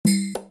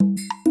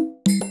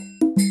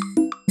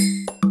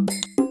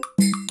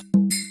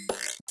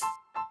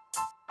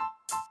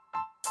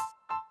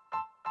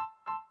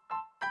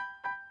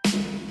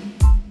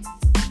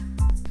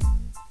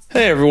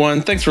Hey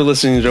everyone, thanks for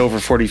listening to Over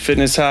 40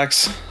 Fitness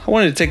Hacks. I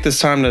wanted to take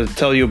this time to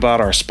tell you about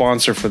our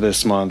sponsor for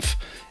this month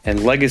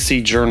and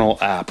Legacy Journal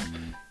app.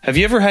 Have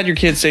you ever had your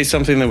kids say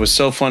something that was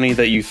so funny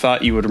that you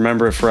thought you would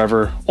remember it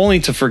forever, only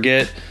to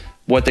forget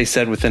what they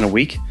said within a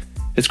week?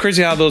 It's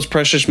crazy how those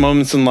precious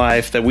moments in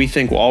life that we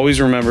think we'll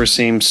always remember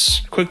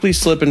seems quickly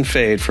slip and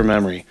fade from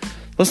memory.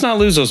 Let's not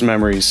lose those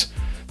memories.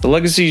 The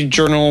Legacy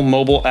Journal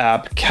mobile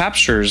app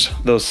captures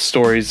those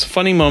stories,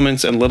 funny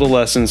moments, and little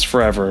lessons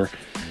forever.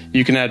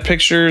 You can add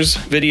pictures,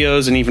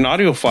 videos, and even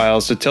audio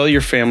files to tell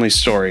your family's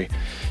story.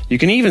 You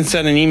can even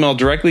send an email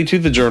directly to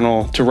the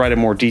journal to write a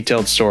more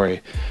detailed story.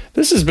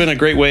 This has been a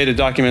great way to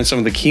document some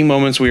of the key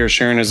moments we are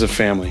sharing as a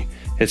family.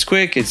 It's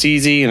quick, it's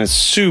easy, and it's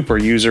super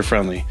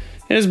user-friendly.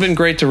 It has been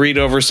great to read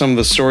over some of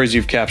the stories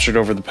you've captured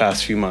over the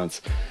past few months.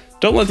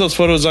 Don't let those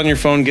photos on your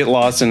phone get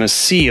lost in a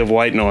sea of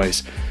white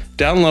noise.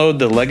 Download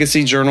the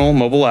Legacy Journal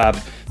mobile app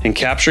and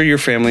capture your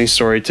family's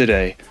story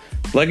today.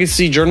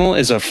 Legacy Journal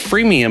is a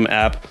freemium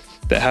app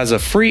that has a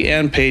free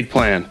and paid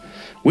plan.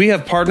 We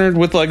have partnered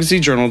with Legacy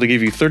Journal to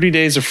give you 30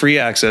 days of free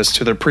access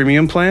to their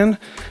premium plan.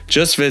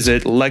 Just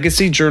visit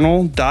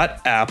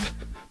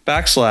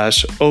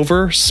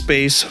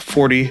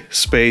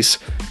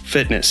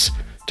legacyjournal.app/over-40-fitness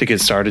to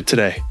get started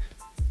today.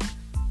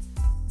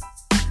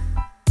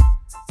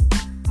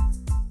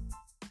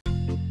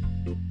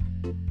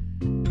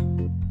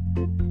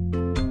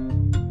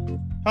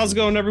 How's it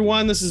going,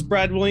 everyone? This is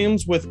Brad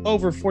Williams with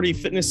Over 40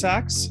 Fitness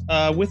Hacks.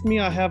 With me,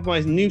 I have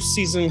my new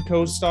season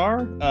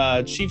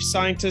co-star, chief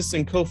scientist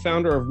and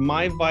co-founder of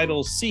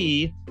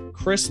MyVitalC,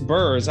 Chris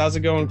Burrs. How's it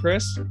going,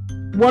 Chris?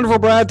 Wonderful,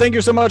 Brad. Thank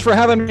you so much for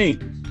having me.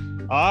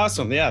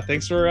 Awesome. Yeah,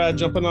 thanks for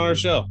jumping on our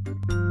show.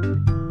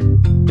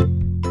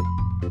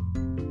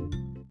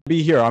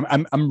 Be here.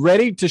 I'm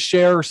ready to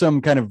share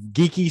some kind of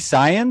geeky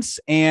science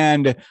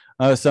and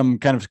some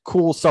kind of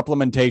cool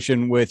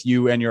supplementation with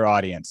you and your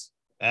audience.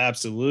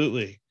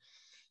 Absolutely.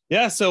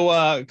 Yeah. So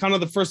kind of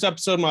the first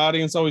episode, my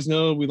audience always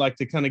know we like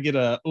to kind of get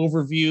an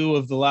overview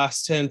of the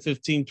last 10,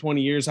 15,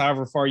 20 years,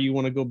 however far you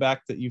want to go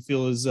back that you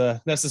feel is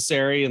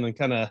necessary. And then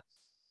kind of,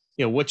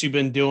 what you've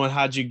been doing,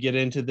 how'd you get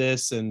into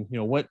this, and,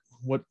 what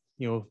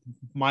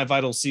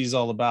MyVitalC is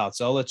all about.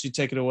 So I'll let you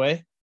take it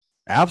away.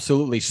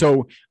 Absolutely.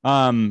 So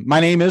my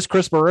name is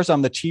Chris Burrs.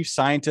 I'm the chief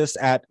scientist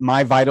at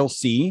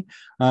MyVitalC.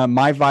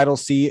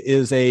 MyVitalC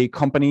is a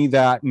company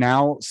that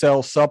now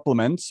sells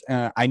supplements.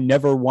 I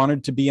never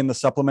wanted to be in the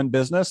supplement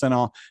business, and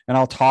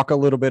I'll talk a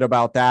little bit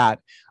about that.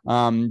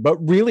 But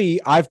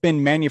really, I've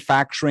been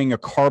manufacturing a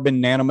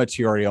carbon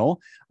nanomaterial.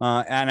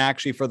 And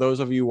actually, for those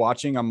of you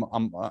watching,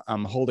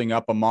 I'm holding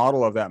up a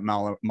model of that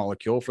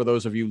molecule. For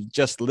those of you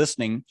just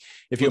listening,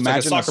 if you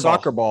imagine a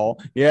soccer ball,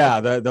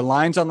 the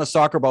lines on the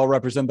soccer ball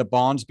represent the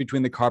bonds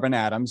between the carbon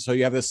atoms. So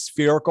you have this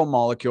spherical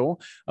molecule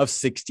of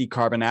 60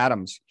 carbon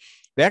atoms.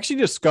 They actually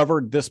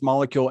discovered this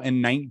molecule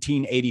in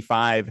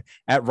 1985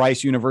 at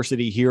Rice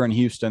University here in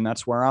Houston.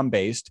 That's where I'm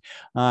based.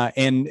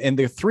 And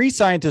the three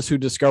scientists who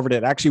discovered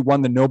it actually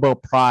won the Nobel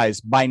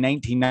Prize by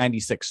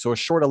 1996. So a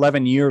short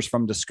 11 years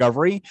from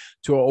discovery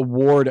to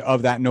award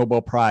of that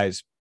Nobel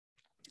Prize.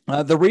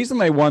 The reason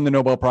they won the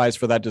Nobel Prize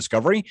for that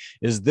discovery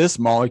is this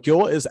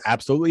molecule is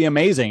absolutely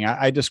amazing.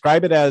 I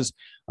describe it as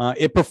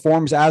it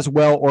performs as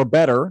well or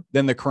better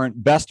than the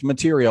current best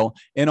material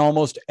in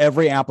almost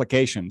every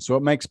application. So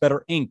it makes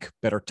better ink,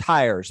 better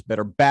tires,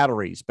 better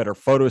batteries, better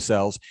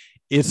photocells.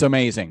 It's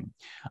amazing.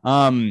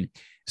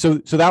 So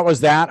that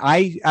was that.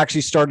 I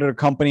actually started a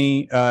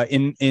company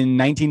in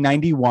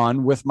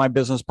 1991 with my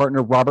business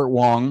partner, Robert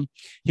Wong.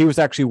 He was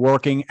actually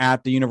working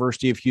at the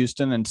University of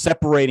Houston and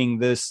separating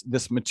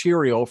this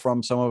material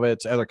from some of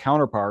its other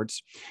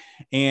counterparts.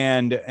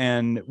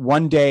 And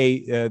one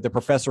day, the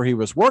professor he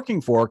was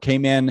working for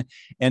came in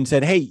and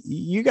said, "Hey,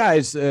 you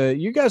guys are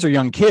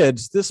young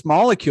kids. This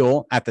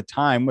molecule at the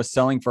time was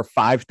selling for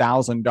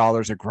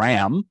 $5,000 a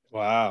gram."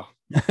 Wow.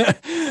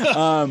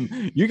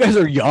 You guys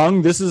are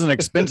young. This is an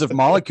expensive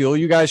molecule.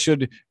 You guys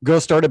should go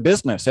start a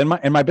business. And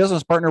my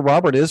business partner,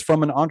 Robert, is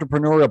from an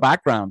entrepreneurial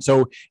background.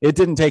 So it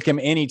didn't take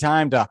him any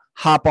time to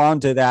hop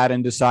onto that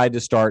and decide to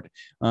start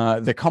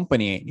the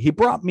company. He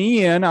brought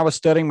me in. I was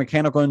studying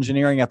mechanical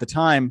engineering at the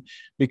time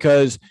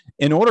because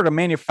in order to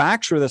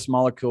manufacture this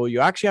molecule, you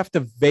actually have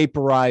to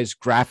vaporize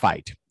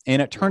graphite. And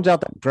it turns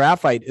out that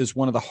graphite is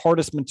one of the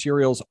hardest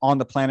materials on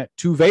the planet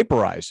to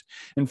vaporize.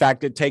 In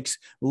fact, it takes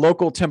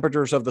local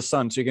temperatures of the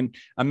sun. So you can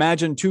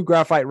imagine two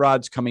graphite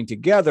rods coming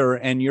together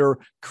and you're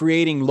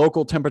creating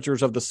local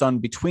temperatures of the sun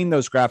between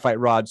those graphite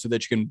rods so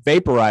that you can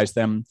vaporize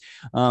them.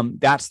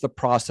 That's the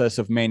process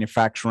of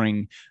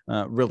manufacturing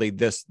really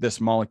this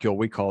molecule.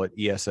 We call it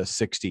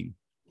ESS60.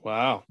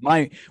 Wow.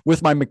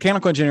 With my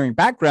mechanical engineering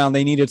background,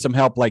 they needed some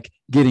help like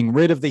getting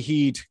rid of the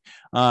heat.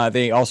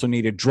 They also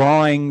needed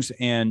drawings.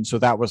 And so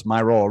that was my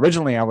role.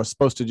 Originally, I was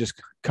supposed to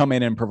just come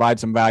in and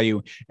provide some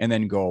value and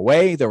then go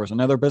away. There was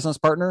another business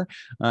partner.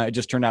 It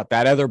just turned out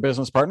that other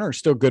business partner,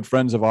 still good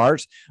friends of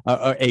ours,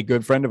 a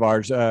good friend of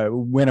ours,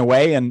 went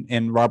away.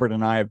 And Robert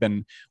and I have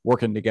been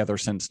working together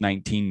since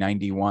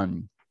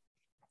 1991.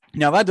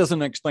 Now, that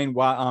doesn't explain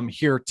why I'm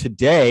here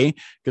today,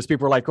 because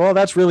people are like, oh,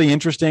 that's really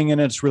interesting and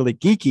it's really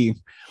geeky.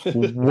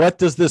 What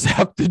does this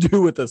have to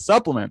do with the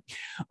supplement?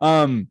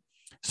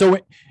 So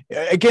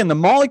again, the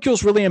molecule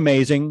is really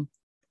amazing.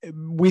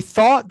 We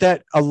thought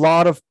that a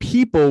lot of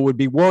people would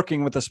be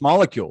working with this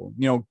molecule,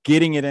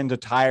 getting it into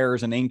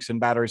tires and inks and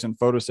batteries and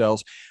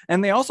photocells.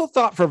 And they also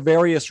thought, for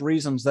various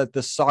reasons, that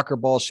this soccer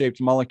ball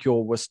shaped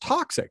molecule was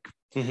toxic.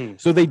 Mm-hmm.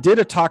 So they did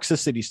a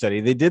toxicity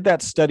study. They did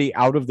that study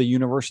out of the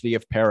University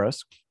of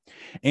Paris.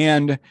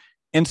 And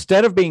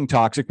instead of being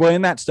toxic, well,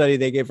 in that study,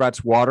 they gave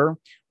rats water,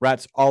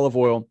 rats olive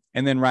oil,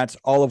 and then rats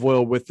olive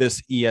oil with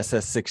this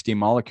ESS60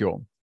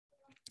 molecule.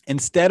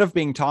 Instead of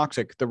being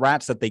toxic, the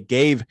rats that they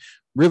gave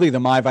really the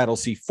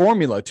MyVitalC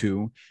formula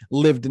to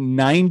lived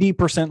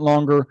 90%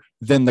 longer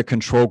than the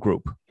control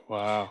group.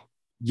 Wow.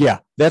 Yeah,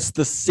 that's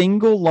the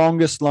single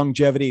longest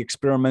longevity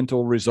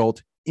experimental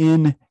result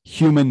in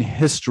human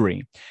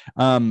history.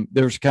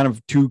 There's kind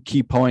of two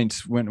key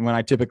points when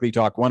I typically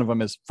talk. One of them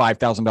is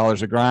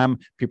 $5,000 a gram.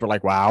 People are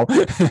like, wow.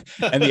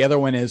 And the other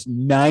one is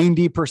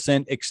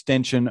 90%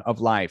 extension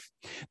of life.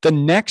 The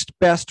next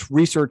best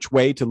research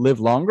way to live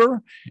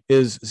longer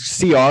is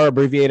CR,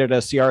 abbreviated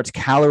as CR. It's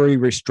calorie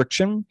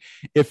restriction.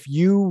 If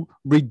you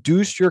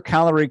reduce your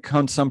calorie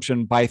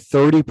consumption by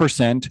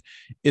 30%,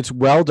 it's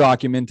well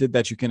documented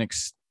that you can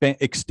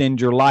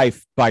extend your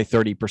life by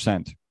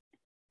 30%.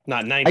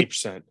 Not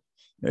 90%.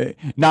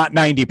 Not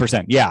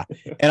 90%. Yeah.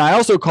 And I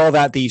also call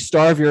that the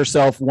starve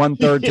yourself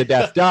 1/3 to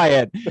death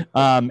diet.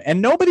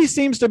 And nobody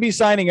seems to be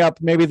signing up.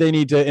 Maybe they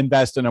need to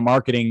invest in a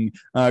marketing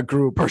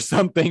group or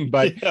something.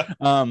 But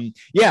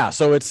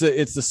so it's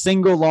the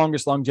single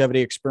longest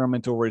longevity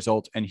experimental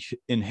result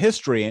in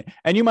history.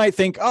 And you might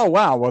think, oh,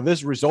 wow, well,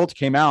 this result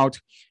came out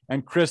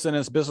and Chris and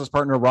his business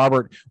partner,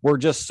 Robert, were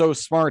just so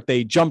smart.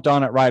 They jumped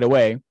on it right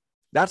away.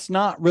 That's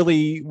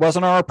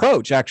wasn't our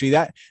approach. Actually,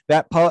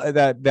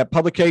 that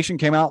publication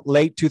came out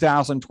late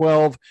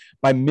 2012.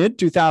 By mid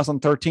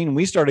 2013,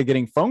 we started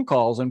getting phone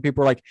calls and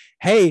people were like,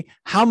 hey,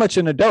 how much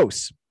in a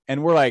dose?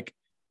 And we're like,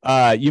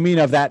 you mean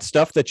of that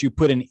stuff that you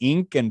put in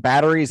ink and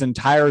batteries and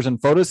tires and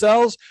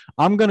photocells?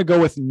 I'm going to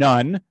go with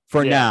none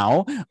for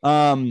now.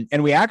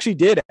 And we actually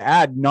did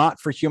add not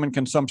for human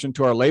consumption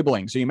to our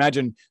labeling. So you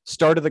imagine,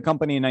 started the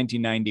company in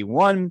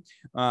 1991,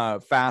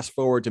 fast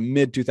forward to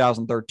mid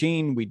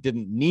 2013, we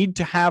didn't need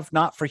to have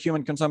not for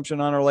human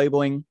consumption on our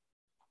labeling.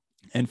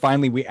 And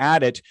finally, we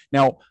add it.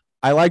 Now,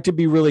 I like to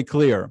be really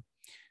clear.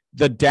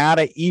 The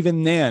data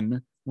even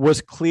then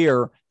was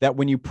clear that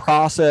when you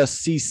process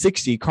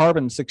C60,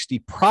 carbon 60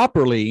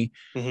 properly,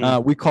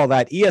 we call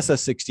that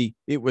ESS60,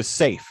 it was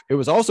safe. It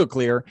was also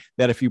clear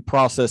that if you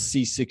process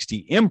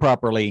C60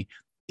 improperly,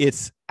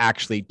 it's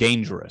actually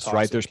dangerous,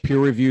 right? There's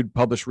peer-reviewed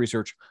published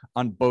research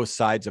on both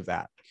sides of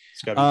that.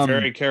 It's got to be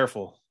very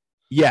careful.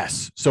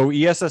 Yes. So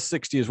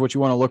ESS60 is what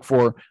you want to look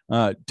for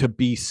to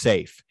be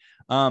safe.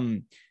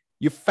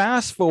 You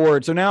fast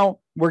forward. So now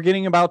we're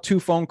getting about 2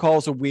 phone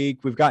calls a week.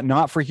 We've got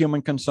not for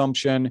human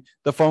consumption.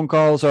 The phone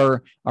calls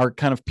are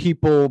kind of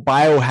people,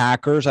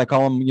 biohackers. I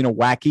call them,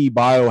 wacky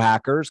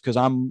biohackers because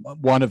I'm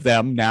one of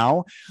them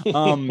now.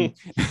 And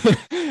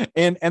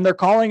they're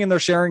calling and they're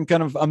sharing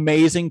kind of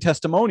amazing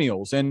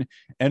testimonials. And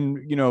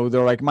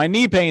they're like, my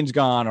knee pain's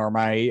gone or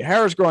my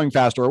hair is growing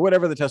faster or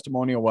whatever the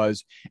testimonial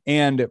was.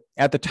 And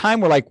at the time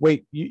we're like,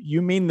 wait,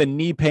 you mean the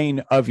knee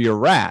pain of your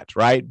rat,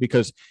 right?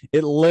 Because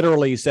it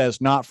literally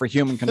says not for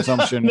human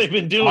consumption. They've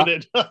been doing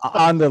it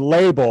on the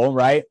label,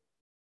 right?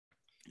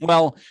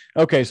 Well,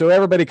 okay, so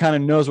everybody kind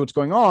of knows what's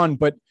going on,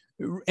 but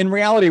in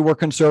reality, we're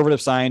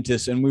conservative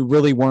scientists and we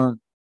really weren't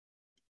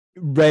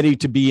ready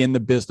to be in the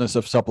business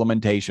of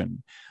supplementation.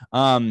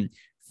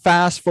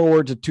 Fast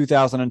forward to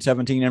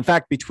 2017. In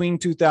fact, between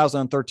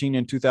 2013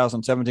 and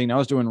 2017, I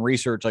was doing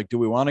research like, do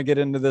we want to get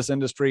into this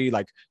industry?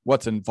 Like,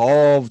 what's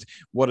involved?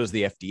 What is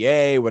the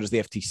FDA? What is the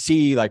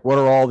FTC? Like, what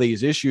are all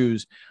these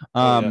issues?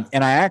 And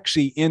I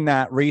actually, in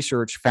that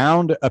research,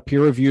 found a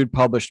peer-reviewed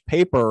published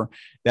paper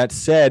that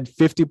said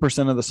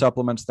 50% of the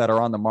supplements that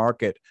are on the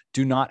market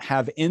do not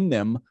have in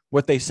them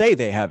what they say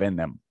they have in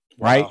them,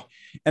 right? Wow.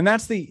 And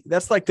that's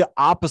like the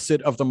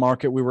opposite of the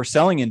market we were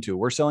selling into.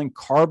 We're selling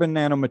carbon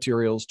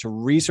nanomaterials to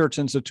research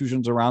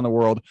institutions around the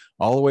world,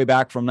 all the way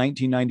back from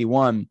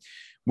 1991.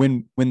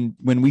 When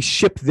we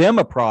ship them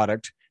a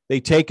product, they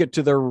take it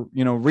to their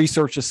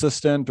research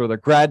assistant or their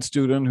grad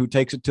student who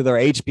takes it to their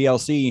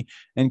HPLC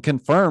and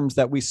confirms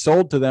that we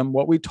sold to them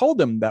what we told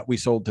them that we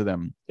sold to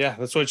them. Yeah,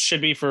 that's what it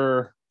should be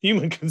for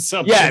human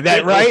consumption. Yeah,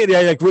 that right. Yeah,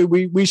 like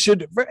we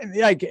should,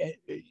 like,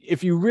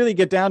 if you really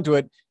get down to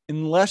it,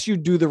 unless you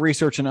do the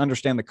research and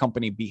understand the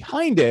company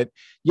behind it,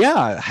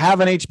 have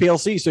an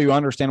HPLC so you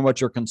understand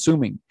what you're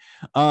consuming.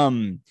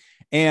 And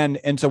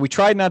so we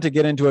tried not to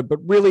get into it, but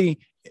really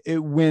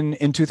when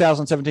in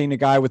 2017, a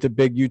guy with a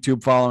big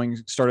YouTube following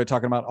started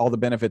talking about all the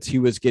benefits he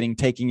was getting,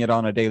 taking it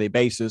on a daily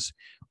basis,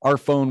 our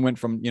phone went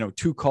from,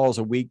 2 calls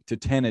a week to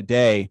 10 a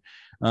day.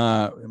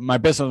 My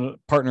business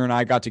partner and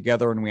I got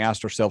together and we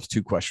asked ourselves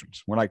 2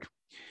 questions. We're like,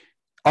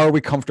 are we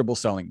comfortable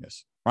selling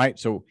this? right?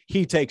 So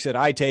he takes it,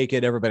 I take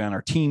it, everybody on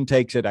our team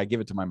takes it, I give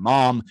it to my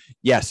mom.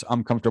 Yes,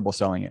 I'm comfortable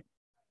selling it.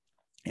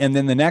 And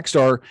then the next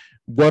are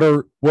what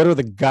are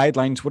the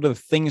guidelines? What are the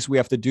things we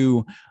have to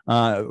do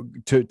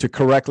to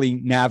correctly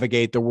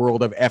navigate the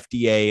world of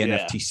FDA and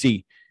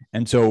FTC?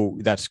 And so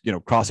that's,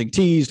 crossing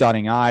T's,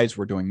 dotting I's.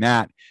 We're doing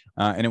that.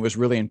 And it was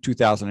really in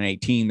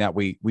 2018 that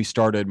we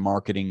started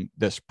marketing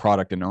this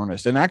product in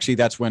earnest. And actually,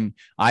 that's when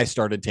I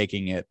started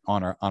taking it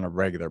on a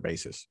regular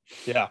basis.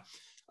 Yeah.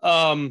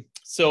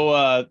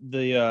 So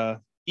the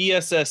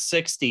ESS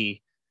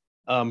 60,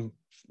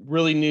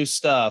 really new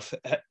stuff.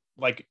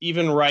 Like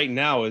even right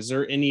now, is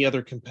there any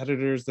other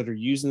competitors that are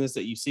using this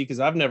that you see? Because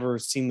I've never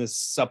seen this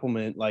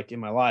supplement like in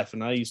my life,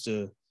 and I used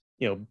to,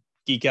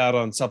 geek out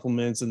on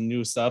supplements and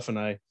new stuff. And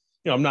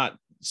I'm not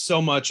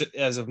so much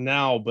as of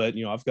now, but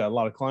I've got a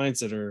lot of clients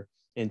that are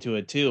into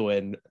it too,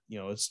 and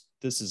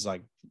this is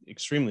like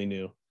extremely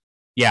new.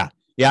 Yeah,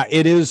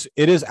 it is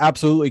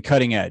absolutely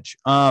cutting edge.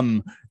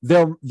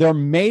 There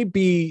may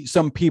be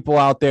some people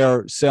out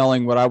there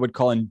selling what I would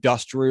call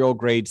industrial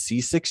grade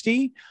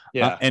C60.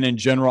 Yeah. And in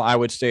general, I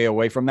would stay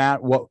away from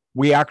that. What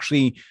we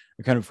actually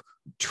kind of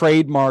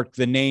trademark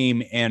the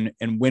name, and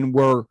when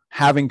we're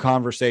having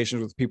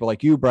conversations with people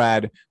like you,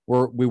 Brad,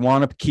 we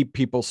want to keep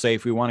people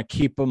safe. We want to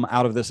keep them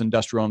out of this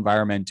industrial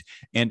environment.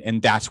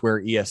 And that's where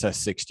ESS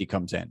 60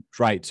 comes in,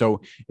 right?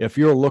 So if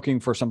you're looking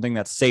for something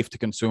that's safe to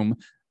consume,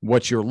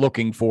 what you're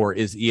looking for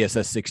is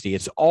ESS 60.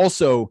 It's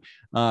also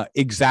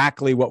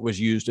exactly what was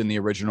used in the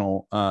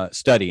original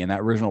study. And that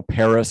original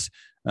Paris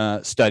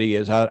study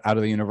is out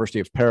of the University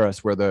of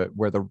Paris, where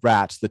the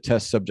rats, the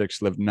test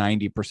subjects, lived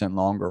 90%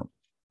 longer.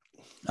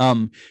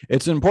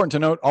 It's important to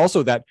note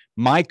also that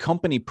my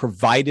company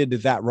provided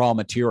that raw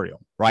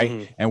material, right?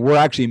 Mm-hmm. And we're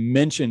actually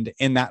mentioned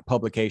in that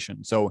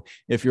publication. So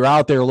if you're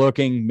out there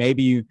looking,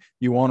 maybe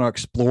you want to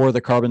explore the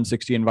Carbon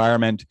 60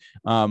 environment,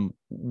 and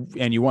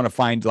you want to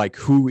find like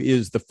who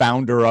is the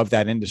founder of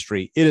that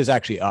industry, it is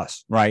actually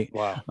us, right?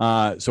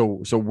 Wow.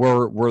 So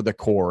we're the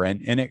core,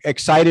 and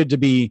excited to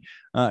be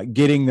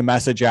getting the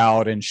message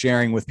out and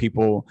sharing with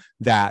people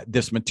that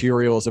this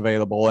material is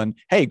available. And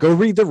hey, go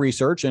read the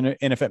research, and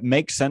if it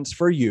makes sense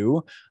for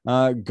you,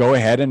 go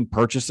ahead and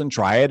purchase and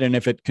try it. And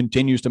if it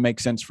continues to make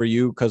sense for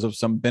you because of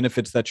some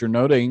benefits that you're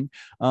noting,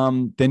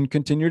 then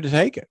continue to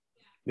take it.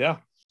 Yeah.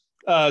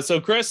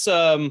 So Chris,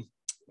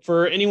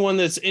 for anyone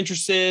that's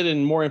interested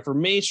in more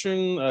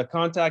information,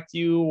 contact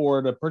you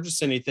or to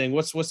purchase anything,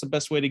 what's the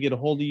best way to get a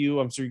hold of you?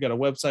 I'm sure you got a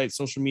website,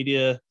 social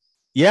media.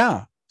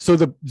 Yeah. So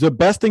the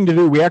best thing to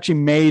do, we actually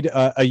made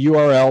a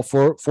URL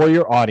for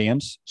your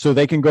audience, so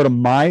they can go to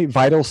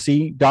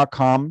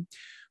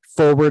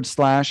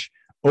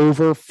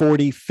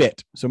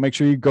myvitalc.com/over40fit. So make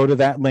sure you go to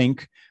that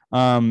link.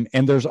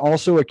 And there's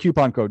also a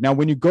coupon code. Now,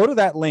 when you go to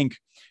that link,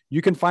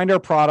 you can find our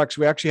products.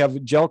 We actually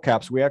have gel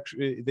caps.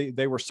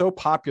 They were so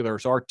popular.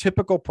 So our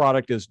typical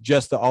product is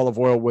just the olive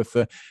oil with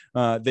the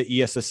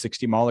ESS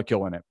 60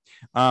 molecule in it.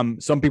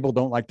 Some people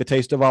don't like the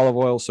taste of olive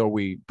oil, so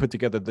we put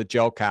together the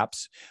gel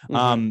caps.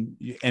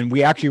 Mm-hmm. And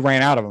we actually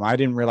ran out of them. I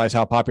didn't realize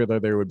how popular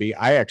they would be.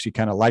 I actually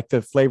kind of like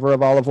the flavor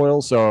of olive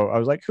oil, so I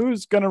was like,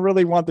 who's going to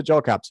really want the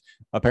gel caps?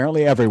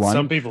 Apparently everyone.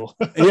 Some people.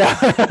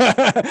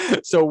 Yeah.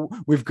 So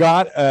we've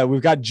got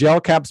gel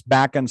caps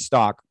back in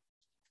stock.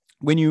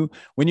 When you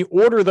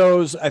order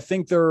those, I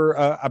think they're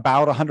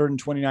about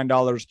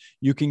 $129.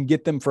 You can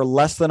get them for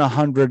less than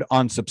 $100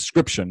 on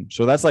subscription.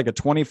 So that's like a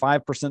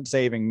 25%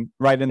 saving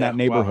right in that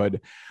neighborhood.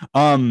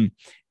 Wow.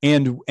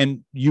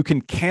 And you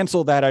can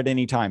cancel that at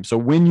any time. So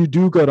when you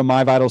do go to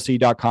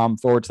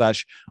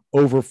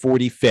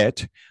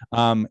myvitalc.com/over40fit,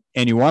 and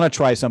you want to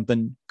try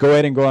something, go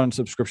ahead and go on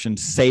subscription,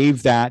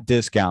 save that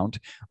discount.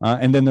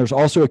 And then there's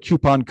also a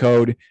coupon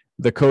code.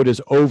 The code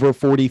is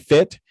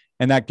over40fit.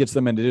 And that gets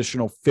them an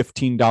additional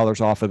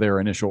 $15 off of their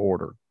initial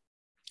order.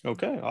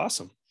 Okay,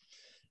 awesome.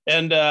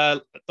 And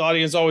the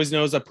audience always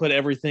knows I put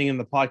everything in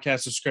the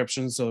podcast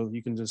description, so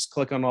you can just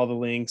click on all the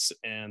links.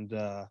 And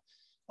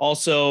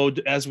also,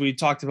 as we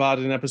talked about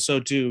in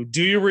episode 2,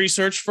 do your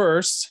research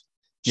first.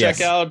 Check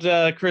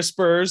out Chris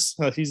Spurs.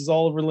 He's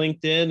all over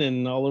LinkedIn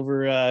and all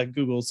over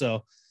Google.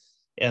 So,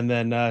 and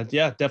then,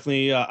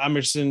 definitely I'm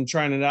interested in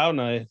trying it out,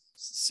 and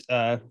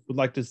I would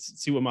like to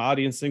see what my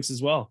audience thinks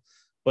as well.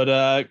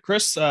 But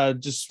Chris,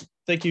 just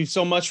thank you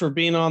so much for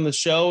being on the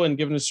show and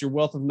giving us your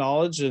wealth of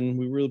knowledge, and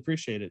we really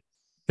appreciate it.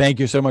 Thank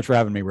you so much for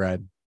having me,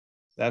 Brad.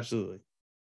 Absolutely.